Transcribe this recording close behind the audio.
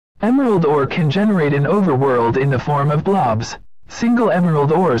Emerald ore can generate an overworld in the form of blobs. Single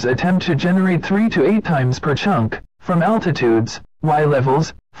emerald ores attempt to generate 3 to 8 times per chunk, from altitudes, Y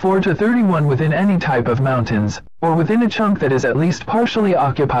levels, 4 to 31 within any type of mountains, or within a chunk that is at least partially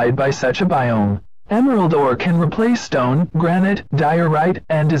occupied by such a biome. Emerald ore can replace stone, granite, diorite,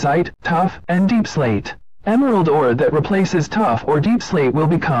 andesite, tuff, and deep slate. Emerald ore that replaces tuff or deep slate will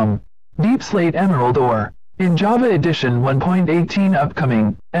become deep slate emerald ore. In Java Edition 1.18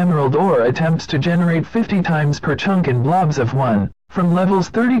 upcoming, emerald ore attempts to generate 50 times per chunk in blobs of 1, from levels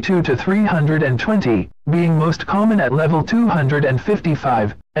 32 to 320, being most common at level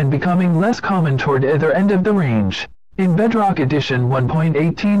 255, and becoming less common toward either end of the range. In Bedrock Edition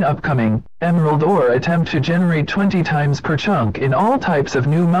 1.18 upcoming, emerald ore attempt to generate 20 times per chunk in all types of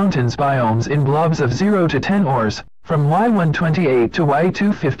new mountains biomes in blobs of 0 to 10 ores, from Y128 to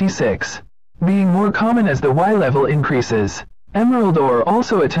Y256. Being more common as the Y level increases. Emerald ore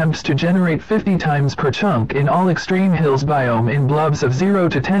also attempts to generate 50 times per chunk in all extreme hills biome in blobs of 0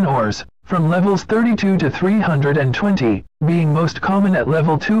 to 10 ores, from levels 32 to 320, being most common at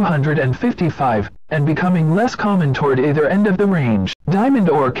level 255, and becoming less common toward either end of the range. Diamond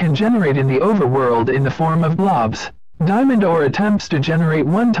ore can generate in the overworld in the form of blobs. Diamond ore attempts to generate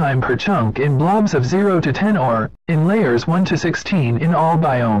 1 time per chunk in blobs of 0 to 10 ore, in layers 1 to 16 in all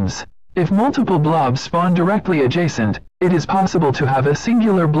biomes. If multiple blobs spawn directly adjacent, it is possible to have a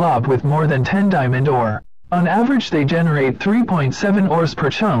singular blob with more than 10 diamond ore. On average they generate 3.7 ores per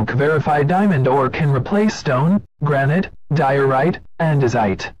chunk. Verified diamond ore can replace stone, granite, diorite,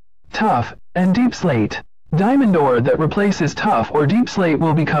 andesite, tuff, and deep slate. Diamond ore that replaces tuff or deep slate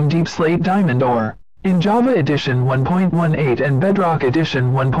will become deep slate diamond ore. In Java Edition 1.18 and Bedrock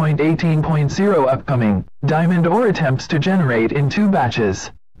Edition 1.18.0 upcoming, diamond ore attempts to generate in 2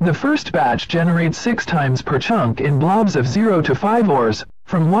 batches. The first batch generates 6 times per chunk in blobs of 0 to 5 ores,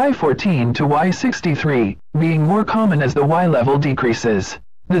 from Y14 to Y63, being more common as the Y level decreases.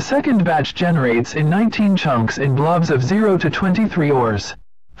 The second batch generates in 19 chunks in blobs of 0 to 23 ores,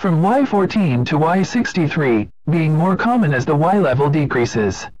 from Y14 to Y63, being more common as the Y level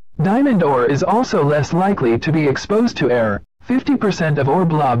decreases. Diamond ore is also less likely to be exposed to air. 50% of ore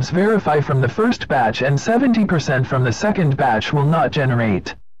blobs verify from the first batch and 70% from the second batch will not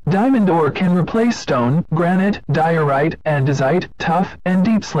generate. Diamond ore can replace stone, granite, diorite, andesite, tuff, and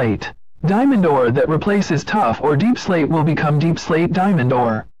deep slate. Diamond ore that replaces tuff or deep slate will become deep slate diamond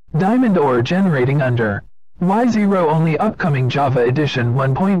ore. Diamond ore generating under Y0 only upcoming Java Edition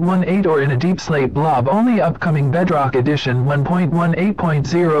 1.18 or in a deep slate blob only upcoming Bedrock Edition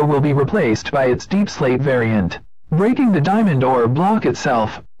 1.18.0 will be replaced by its deep slate variant. Breaking the diamond ore block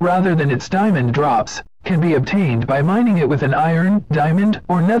itself, rather than its diamond drops, can be obtained by mining it with an iron, diamond,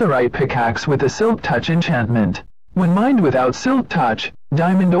 or netherite pickaxe with a Silk Touch enchantment. When mined without Silk Touch,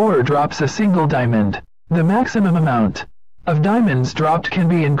 diamond ore drops a single diamond. The maximum amount of diamonds dropped can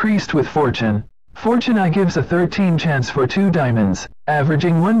be increased with Fortune. Fortune I gives a 13 chance for 2 diamonds,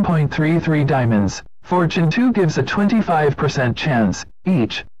 averaging 1.33 diamonds. Fortune 2 gives a 25% chance,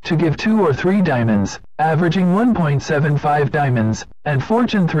 each, to give 2 or 3 diamonds, averaging 1.75 diamonds, and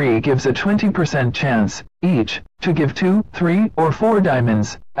Fortune 3 gives a 20% chance, each, to give 2, 3, or 4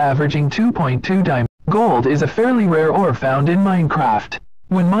 diamonds, averaging 2.2 diamonds. Gold is a fairly rare ore found in Minecraft.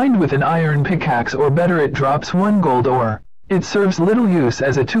 When mined with an iron pickaxe or better it drops 1 gold ore. It serves little use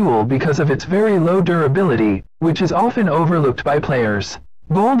as a tool because of its very low durability, which is often overlooked by players.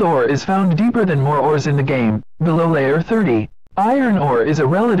 Gold ore is found deeper than more ores in the game, below layer 30. Iron ore is a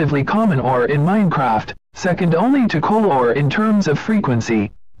relatively common ore in Minecraft, second only to coal ore in terms of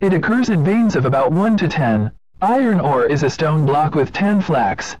frequency. It occurs in veins of about 1 to 10. Iron ore is a stone block with 10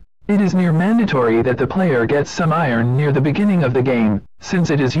 flax. It is near mandatory that the player gets some iron near the beginning of the game, since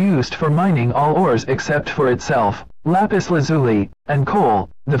it is used for mining all ores except for itself, lapis lazuli, and coal.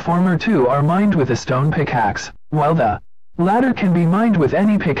 The former 2 are mined with a stone pickaxe, while the latter can be mined with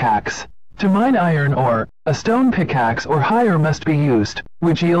any pickaxe. To mine iron ore, a stone pickaxe or higher must be used,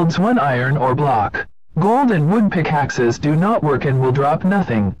 which yields 1 iron ore block. Gold and wood pickaxes do not work and will drop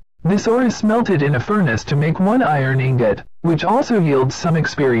nothing. This ore is smelted in a furnace to make 1 iron ingot, which also yields some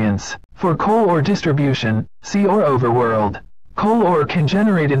experience. For coal ore distribution, see ore overworld. Coal ore can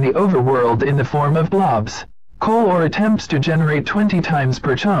generate in the overworld in the form of blobs. Coal ore attempts to generate 20 times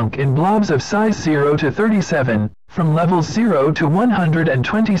per chunk in blobs of size 0 to 37, from levels 0 to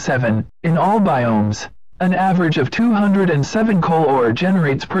 127, in all biomes. An average of 207 coal ore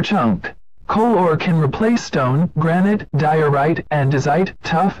generates per chunk. Coal ore can replace stone, granite, diorite, andesite,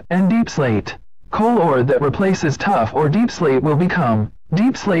 tuff, and deep slate. Coal ore that replaces tuff or deep slate will become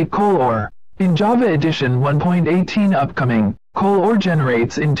deep slate coal ore. In Java Edition 1.18 upcoming, Coal ore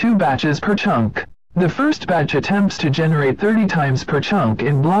generates in 2 batches per chunk. The first batch attempts to generate 30 times per chunk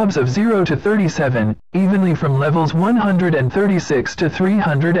in blobs of 0 to 37, evenly from levels 136 to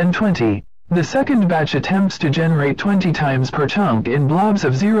 320. The second batch attempts to generate 20 times per chunk in blobs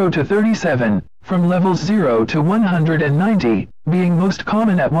of 0 to 37, from levels 0 to 190, being most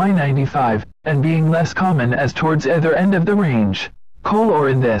common at Y95, and being less common as towards either end of the range. Coal ore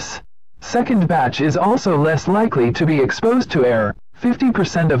in this second batch is also less likely to be exposed to air.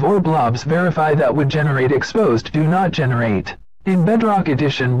 50% of ore blobs verify that would generate exposed do not generate. In Bedrock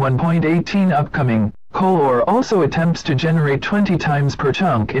Edition 1.18 upcoming, coal ore also attempts to generate 20 times per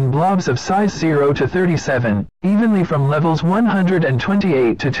chunk in blobs of size 0 to 37, evenly from levels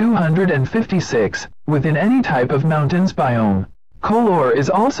 128 to 256, within any type of mountains biome. Coal ore is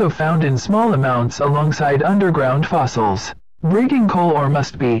also found in small amounts alongside underground fossils. Breaking coal ore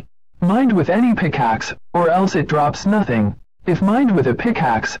must be mined with any pickaxe, or else it drops nothing. If mined with a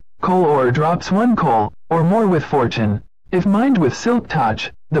pickaxe, coal ore drops 1 coal, or more with fortune. If mined with silk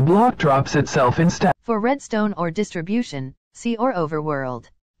touch, the block drops itself instead. For redstone ore distribution, see ore overworld.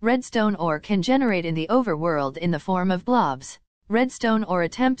 Redstone ore can generate in the overworld in the form of blobs. Redstone ore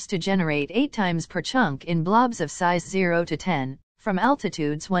attempts to generate 8 times per chunk in blobs of size 0 to 10, from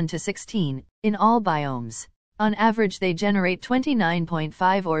altitudes 1 to 16, in all biomes. On average they generate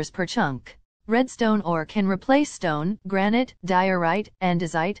 29.5 ores per chunk. Redstone ore can replace stone, granite, diorite,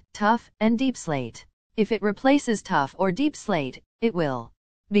 andesite, tuff, and deep slate. If it replaces tuff or deep slate, it will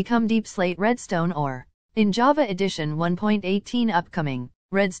become deep slate redstone ore. In Java Edition 1.18 upcoming,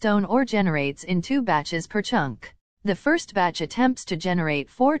 redstone ore generates in 2 batches per chunk. The first batch attempts to generate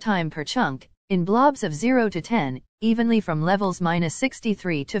 4 times per chunk, in blobs of 0 to 10, evenly from levels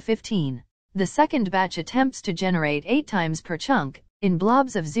 -63 to 15. The second batch attempts to generate 8 times per chunk, in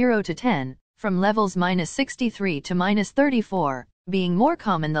blobs of 0 to 10, from levels -63 to -34, being more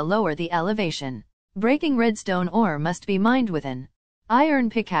common the lower the elevation. Breaking redstone ore must be mined with an iron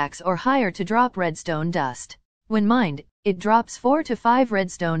pickaxe or higher to drop redstone dust. When mined, it drops 4 to 5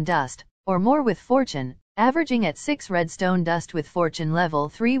 redstone dust, or more with fortune, averaging at 6 redstone dust with fortune level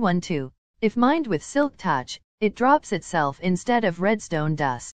 312. If mined with silk touch, it drops itself instead of redstone dust.